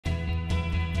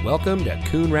Welcome to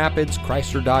Coon Rapids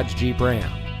Chrysler Dodge Jeep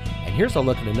Ram. And here's a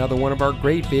look at another one of our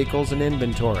great vehicles in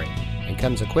inventory, and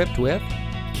comes equipped with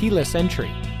keyless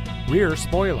entry, rear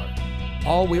spoiler,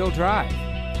 all-wheel drive,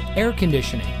 air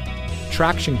conditioning,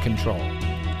 traction control,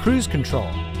 cruise control,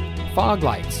 fog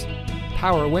lights,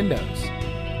 power windows,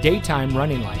 daytime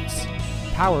running lights,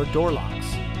 power door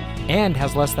locks, and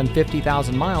has less than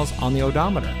 50,000 miles on the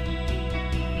odometer.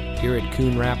 Here at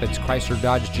Coon Rapids Chrysler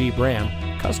Dodge Jeep Ram,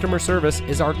 customer service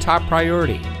is our top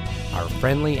priority. Our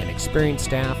friendly and experienced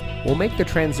staff will make the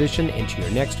transition into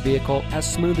your next vehicle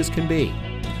as smooth as can be.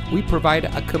 We provide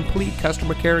a complete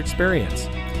customer care experience,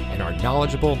 and our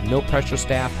knowledgeable, no-pressure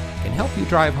staff can help you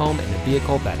drive home in a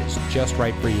vehicle that is just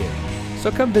right for you.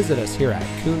 So come visit us here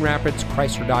at Coon Rapids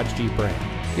Chrysler Dodge Jeep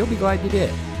Ram. You'll be glad you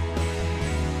did.